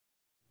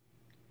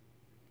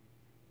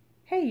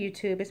Hey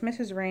YouTube, it's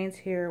Mrs. Rains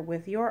here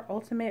with your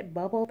ultimate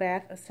bubble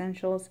bath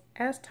essentials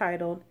as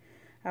titled.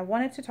 I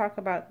wanted to talk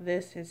about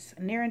this. It's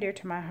near and dear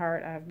to my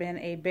heart. I've been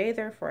a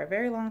bather for a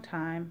very long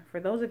time. For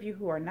those of you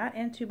who are not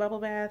into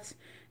bubble baths,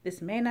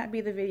 this may not be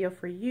the video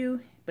for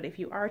you, but if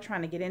you are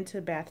trying to get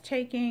into bath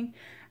taking,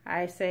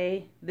 I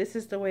say this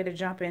is the way to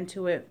jump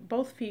into it,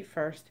 both feet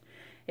first.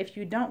 If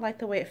you don't like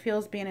the way it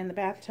feels being in the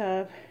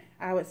bathtub,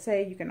 I would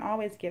say you can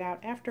always get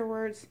out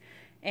afterwards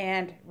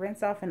and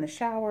rinse off in the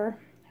shower.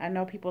 I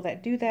know people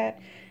that do that,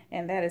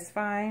 and that is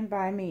fine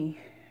by me.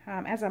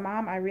 As a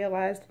mom, I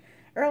realized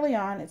early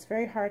on it's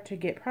very hard to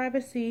get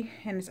privacy,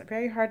 and it's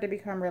very hard to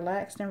become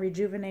relaxed and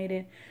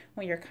rejuvenated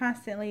when you're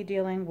constantly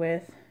dealing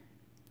with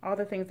all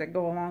the things that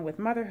go along with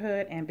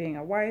motherhood and being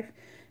a wife.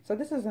 So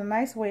this is a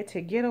nice way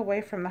to get away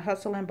from the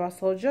hustle and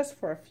bustle just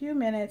for a few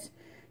minutes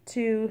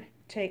to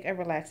take a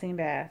relaxing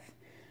bath.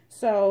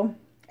 So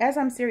as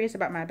I'm serious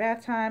about my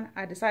bath time,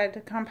 I decided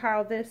to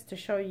compile this to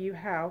show you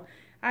how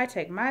I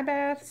take my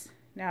baths.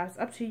 Now it's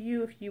up to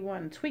you if you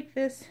want to tweak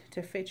this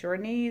to fit your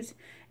needs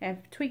and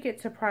tweak it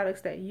to products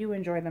that you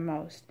enjoy the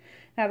most.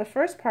 Now the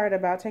first part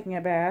about taking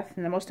a bath,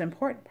 and the most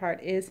important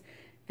part, is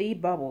the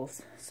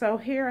bubbles. So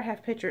here I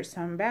have pictured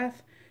some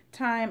bath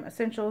time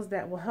essentials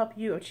that will help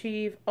you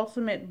achieve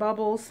ultimate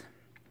bubbles.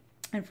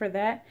 And for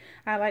that,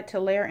 I like to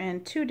layer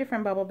in two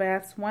different bubble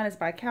baths. One is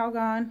by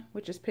Calgon,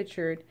 which is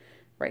pictured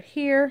right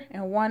here,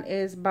 and one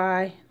is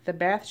by The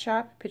Bath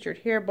Shop, pictured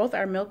here. Both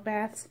are milk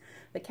baths.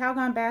 The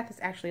Calgon bath is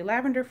actually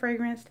lavender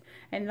fragranced,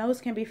 and those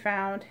can be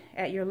found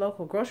at your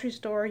local grocery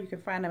store. You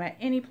can find them at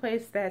any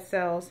place that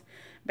sells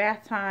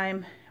bath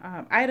time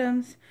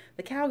items.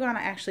 The Calgon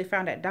I actually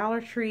found at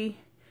Dollar Tree,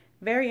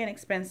 very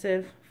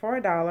inexpensive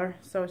for $1,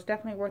 so it's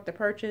definitely worth the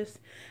purchase.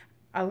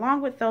 Along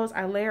with those,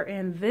 I layer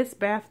in this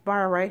bath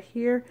bar right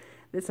here.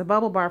 It's a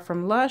bubble bar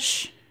from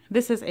Lush.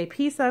 This is a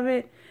piece of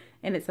it,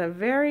 and it's a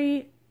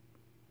very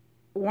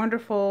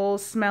wonderful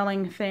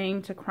smelling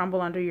thing to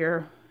crumble under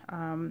your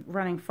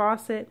running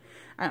faucet.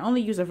 I only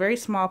use a very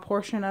small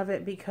portion of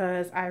it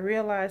because I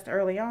realized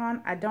early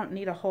on I don't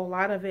need a whole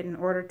lot of it in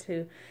order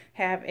to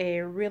have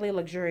a really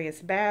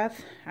luxurious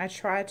bath. I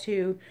try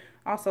to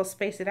also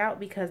space it out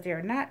because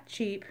they're not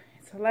cheap.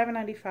 It's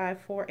 $11.95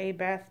 for a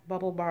bath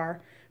bubble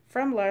bar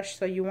from Lush,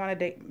 so you want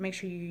to make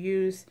sure you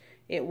use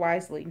it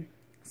wisely.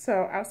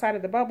 So outside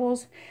of the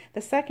bubbles,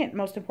 the second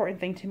most important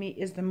thing to me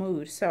is the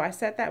mood. So I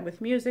set that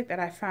with music that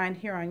I find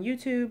here on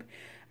YouTube.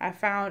 I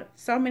found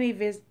so many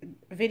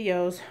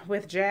videos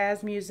with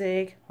jazz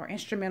music or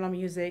instrumental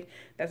music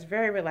that's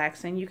very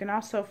relaxing. You can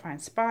also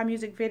find spa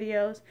music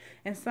videos,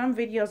 and some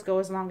videos go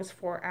as long as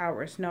 4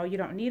 hours. No, you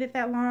don't need it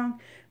that long,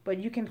 but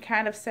you can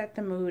kind of set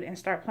the mood and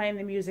start playing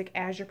the music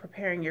as you're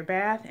preparing your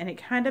bath, and it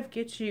kind of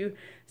gets you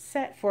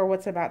set for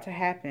what's about to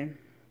happen.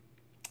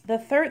 The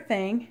third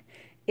thing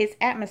is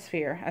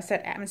atmosphere. I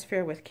set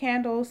atmosphere with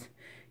candles.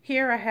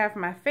 Here I have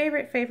my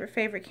favorite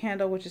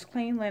candle, which is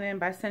Clean Linen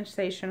by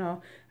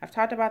Sensational. I've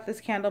talked about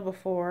this candle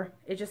before.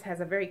 It just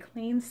has a very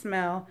clean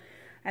smell,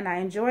 and I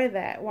enjoy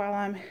that while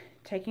I'm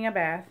taking a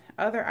bath.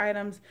 Other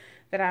items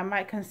that I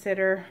might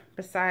consider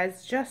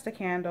besides just a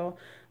candle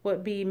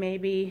would be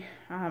maybe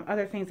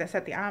other things that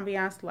set the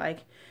ambiance, like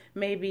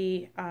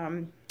maybe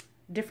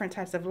different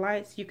types of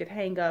lights. You could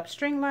hang up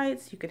string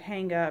lights, you could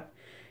hang up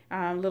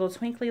little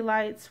twinkly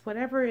lights,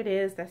 whatever it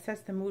is that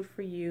sets the mood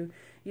for you.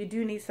 You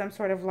do need some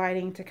sort of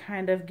lighting to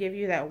kind of give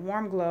you that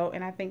warm glow,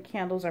 and I think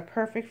candles are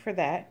perfect for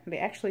that. They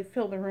actually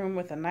fill the room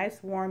with a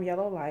nice warm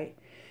yellow light.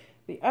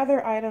 The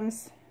other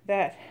items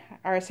that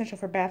are essential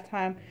for bath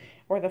time,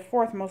 or the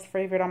fourth most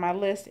favorite on my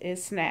list,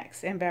 is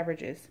snacks and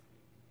beverages.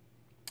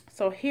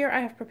 So here I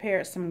have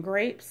prepared some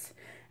grapes.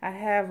 I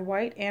have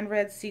white and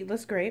red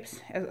seedless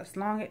grapes, as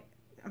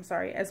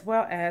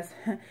well as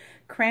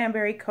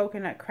cranberry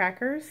coconut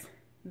crackers.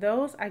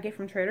 Those I get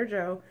from Trader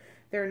Joe.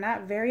 They're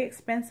not very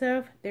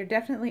expensive. They're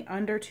definitely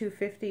under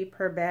 $2.50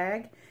 per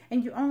bag,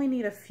 and you only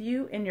need a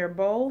few in your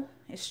bowl.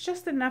 It's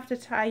just enough to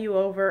tie you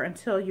over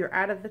until you're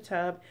out of the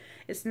tub.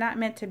 It's not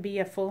meant to be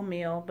a full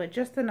meal, but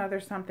just another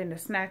something to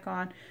snack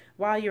on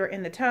while you're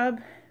in the tub.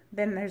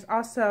 Then there's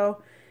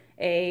also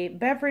a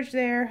beverage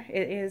there.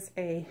 It is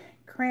a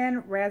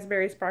cran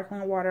raspberry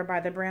sparkling water by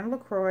the brand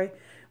LaCroix.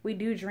 We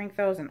do drink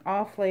those in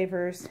all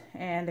flavors,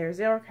 and they're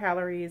 0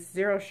 calories,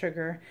 0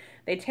 sugar.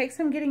 They take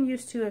some getting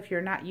used to if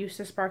you're not used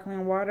to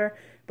sparkling water,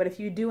 but if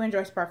you do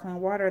enjoy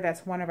sparkling water,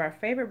 that's one of our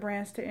favorite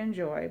brands to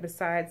enjoy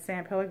besides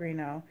San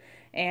Pellegrino.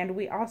 And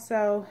we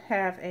also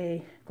have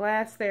a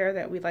glass there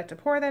that we'd like to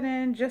pour that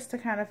in just to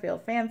kind of feel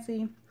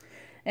fancy.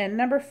 And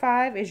number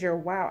 5 is your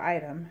wow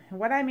item. And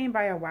what I mean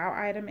by a wow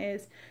item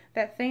is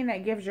that thing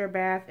that gives your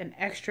bath an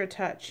extra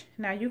touch.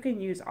 Now you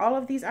can use all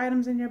of these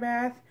items in your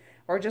bath,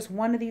 or just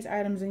one of these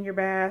items in your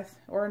bath,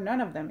 or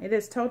none of them. It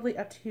is totally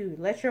up to you.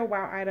 Let your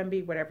wow item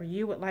be whatever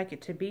you would like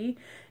it to be.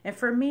 And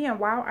for me, a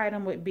wow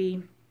item would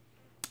be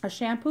a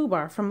shampoo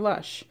bar from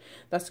Lush.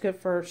 That's good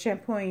for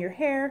shampooing your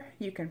hair.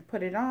 You can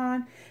put it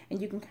on,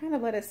 and you can kind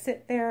of let it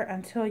sit there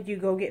until you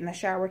go get in the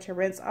shower to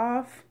rinse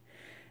off.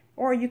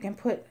 Or you can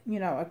put, you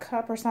know, a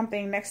cup or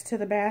something next to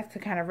the bath to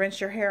kind of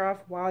rinse your hair off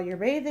while you're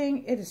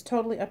bathing. It is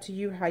totally up to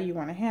you how you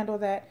want to handle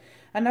that.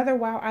 Another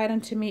wow item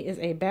to me is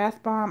a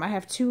bath bomb. I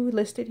have 2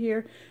 listed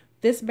here.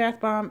 This bath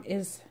bomb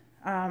is,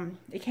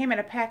 it came in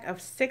a pack of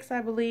 6,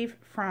 I believe,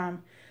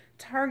 from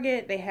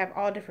Target. They have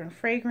all different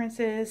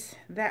fragrances.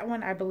 That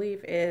one, I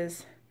believe,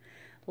 is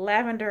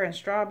lavender and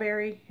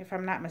strawberry, if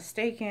I'm not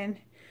mistaken.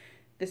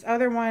 This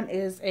other one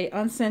is a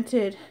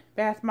unscented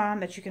bath bomb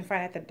that you can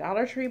find at the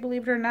Dollar Tree,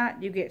 believe it or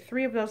not. You get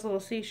 3 of those little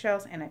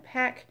seashells in a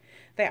pack.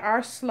 They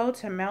are slow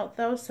to melt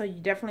though, so you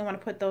definitely want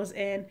to put those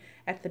in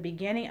at the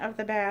beginning of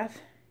the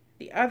bath.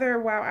 The other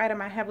wow item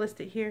I have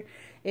listed here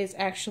is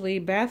actually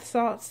bath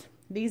salts.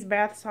 These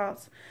bath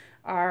salts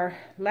are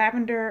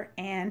lavender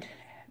and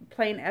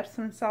plain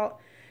Epsom salt.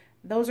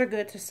 Those are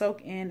good to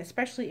soak in,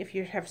 especially if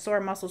you have sore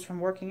muscles from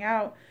working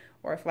out,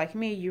 or if, like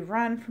me, you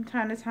run from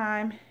time to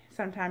time.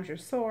 Sometimes you're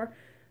sore.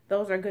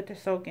 Those are good to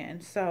soak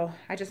in. So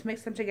I just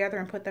mix them together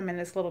and put them in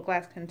this little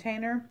glass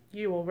container.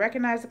 You will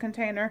recognize the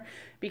container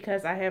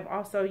because I have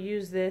also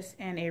used this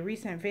in a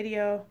recent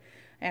video,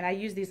 and I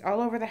use these all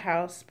over the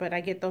house, but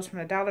I get those from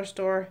the dollar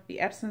store.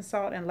 The Epsom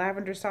salt and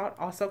lavender salt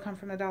also come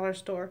from the dollar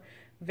store.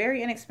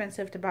 Very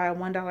inexpensive to buy a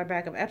 $1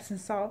 bag of Epsom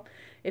salt.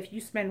 If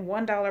you spend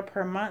 $1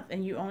 per month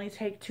and you only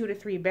take 2 to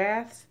 3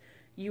 baths,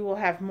 you will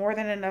have more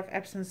than enough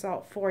Epsom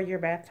salt for your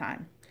bath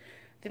time.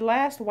 The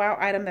last wow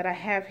item that I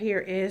have here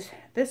is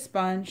this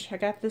sponge. I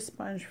got this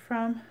sponge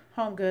from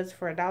Home Goods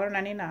for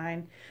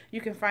 $1.99.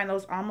 You can find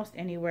those almost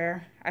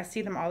anywhere. I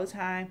see them all the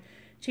time.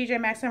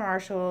 TJ Maxx and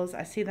Marshalls.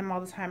 I see them all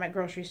the time at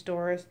grocery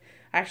stores.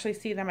 I actually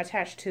see them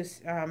attached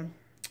to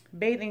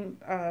bathing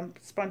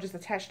sponges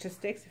attached to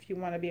sticks if you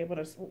want to be able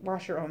to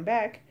wash your own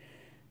back.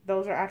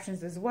 Those are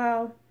options as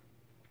well.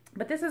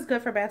 But this is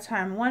good for bath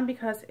time. 1,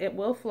 because it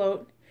will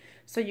float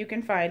so you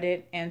can find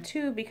it. And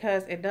 2,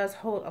 because it does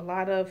hold a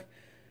lot of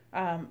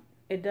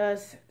it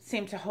does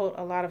seem to hold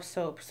a lot of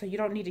soap, so you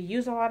don't need to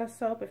use a lot of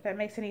soap, if that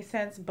makes any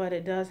sense, but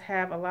it does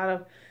have a lot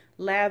of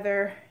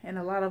lather and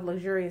a lot of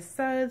luxurious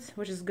suds,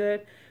 which is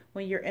good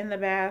when you're in the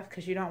bath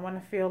because you don't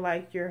want to feel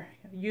like you're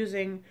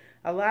using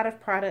a lot of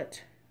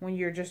product when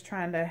you're just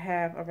trying to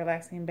have a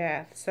relaxing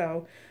bath.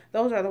 So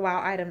those are the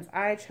wow items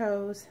I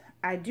chose.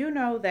 I do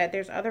know that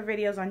there's other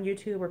videos on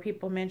YouTube where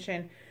people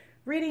mention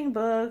reading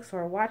books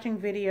or watching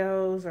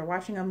videos or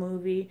watching a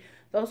movie.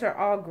 Those are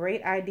all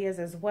great ideas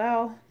as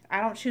well. I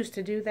don't choose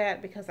to do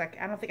that because I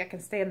don't think I can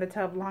stay in the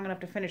tub long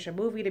enough to finish a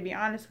movie, to be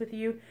honest with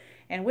you.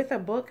 And with a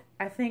book,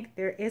 I think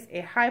there is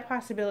a high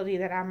possibility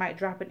that I might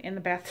drop it in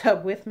the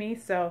bathtub with me.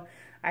 So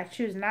I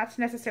choose not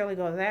to necessarily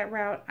go that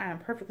route. I am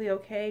perfectly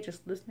okay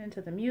just listening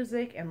to the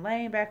music and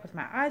laying back with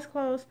my eyes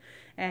closed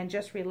and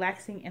just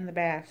relaxing in the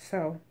bath.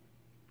 So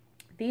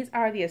these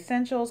are the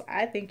essentials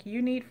I think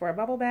you need for a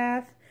bubble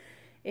bath.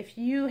 If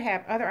you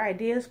have other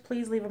ideas,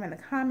 please leave them in the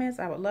comments.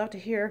 I would love to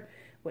hear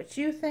what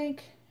you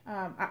think.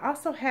 I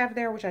also have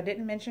there, which I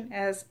didn't mention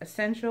as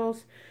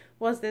essentials,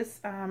 was this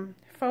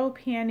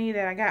faux peony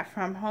that I got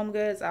from Home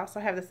Goods. I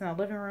also have this in the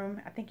living room.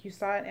 I think you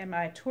saw it in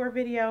my tour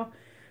video.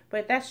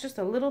 But that's just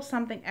a little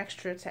something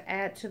extra to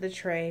add to the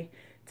tray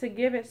to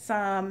give it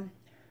some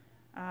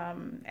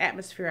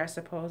atmosphere, I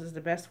suppose is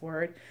the best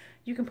word.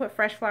 You can put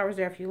fresh flowers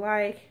there if you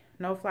like,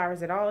 no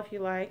flowers at all if you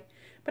like.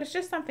 But it's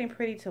just something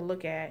pretty to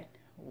look at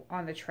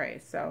on the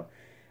tray. So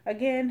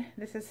again,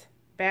 this is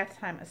bath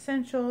time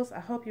essentials. I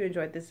hope you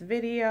enjoyed this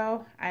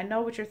video. I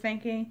know what you're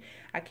thinking.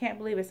 I can't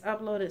believe it's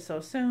uploaded so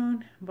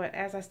soon, but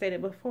as I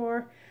stated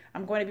before,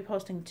 I'm going to be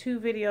posting 2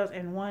 videos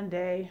in one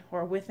day,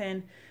 or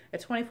within a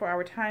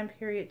 24-hour time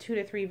period, 2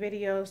 to 3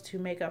 videos to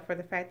make up for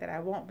the fact that I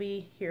won't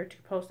be here to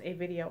post a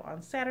video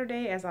on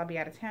Saturday as I'll be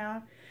out of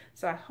town.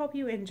 So I hope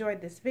you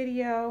enjoyed this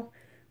video.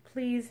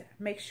 Please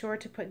make sure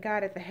to put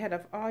God at the head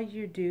of all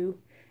you do,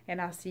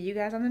 and I'll see you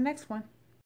guys on the next one.